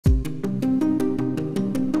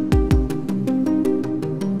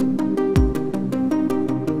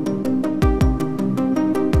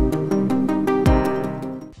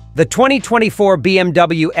The 2024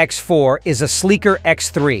 BMW X4 is a sleeker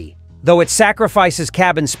X3. Though it sacrifices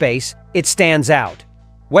cabin space, it stands out.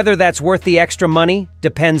 Whether that's worth the extra money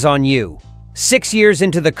depends on you. 6 years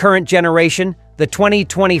into the current generation, the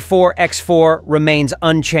 2024 X4 remains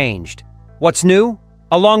unchanged. What's new?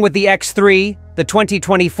 Along with the X3, the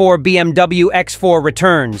 2024 BMW X4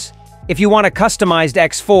 returns. If you want a customized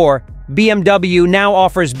X4, BMW now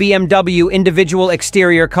offers BMW Individual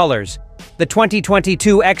exterior colors. The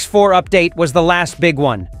 2022 X4 update was the last big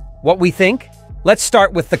one. What we think? Let's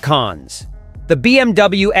start with the cons. The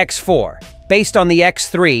BMW X4, based on the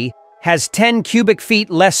X3, has 10 cubic feet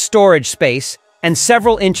less storage space and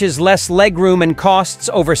several inches less legroom and costs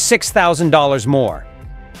over $6,000 more.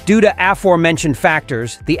 Due to aforementioned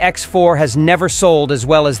factors, the X4 has never sold as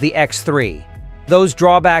well as the X3. Those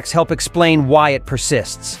drawbacks help explain why it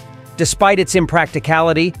persists. Despite its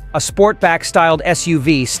impracticality, a sportback-styled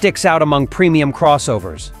SUV sticks out among premium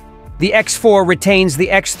crossovers. The X4 retains the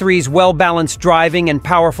X3's well-balanced driving and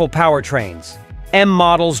powerful powertrains. M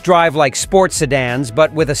models drive like sports sedans,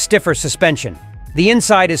 but with a stiffer suspension. The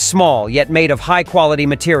inside is small, yet made of high-quality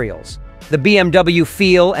materials. The BMW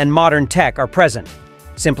feel and modern tech are present.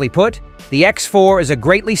 Simply put, the X4 is a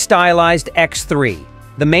greatly stylized X3.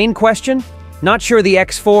 The main question? Not sure the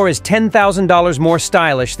X4 is $10,000 more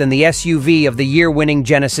stylish than the SUV of the year-winning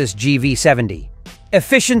Genesis GV70.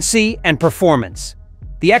 Efficiency and performance.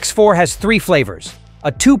 The X4 has 3 flavors.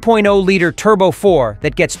 A 2.0-liter Turbo 4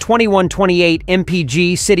 that gets 2128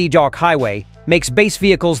 mpg city-dock highway makes base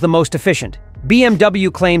vehicles the most efficient.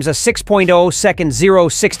 BMW claims a 6.0-second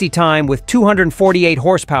 0-60 time with 248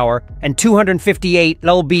 horsepower and 258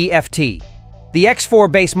 lb-ft. The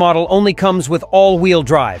X4 base model only comes with all-wheel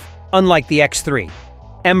drive, unlike the X3.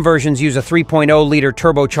 M versions use a 3.0-liter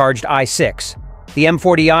turbocharged i6. The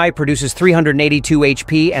M40i produces 382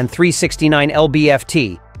 HP and 369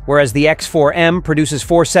 lb-ft, whereas the X4M produces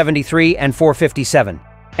 473 and 457.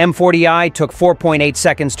 M40i took 4.8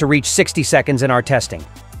 seconds to reach 60 seconds in our testing.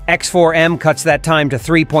 X4M cuts that time to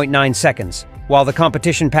 3.9 seconds, while the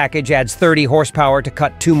competition package adds 30 horsepower to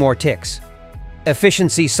cut 2 more ticks.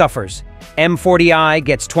 Efficiency suffers. M40i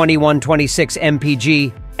gets 2126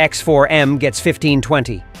 mpg, X4M gets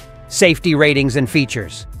 1520. Safety ratings and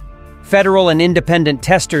features. Federal and independent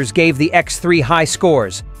testers gave the X3 high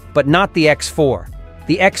scores, but not the X4.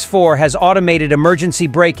 The X4 has automated emergency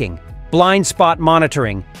braking, blind spot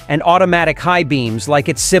monitoring, and automatic high beams like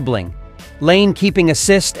its sibling. Lane keeping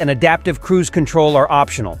assist and adaptive cruise control are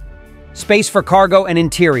optional. Space for cargo and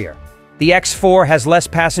interior. The X4 has less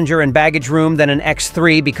passenger and baggage room than an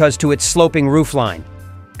X3 because to its sloping roofline.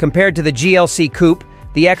 Compared to the GLC Coupe,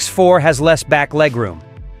 the X4 has less back legroom.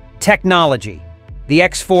 Technology. The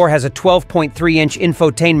X4 has a 12.3-inch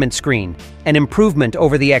infotainment screen, an improvement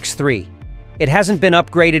over the X3. It hasn't been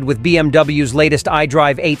upgraded with BMW's latest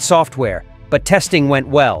iDrive 8 software, but testing went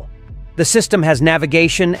well. The system has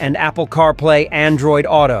navigation and Apple CarPlay Android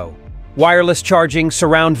Auto. Wireless charging,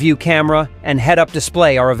 surround view camera, and head-up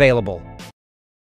display are available.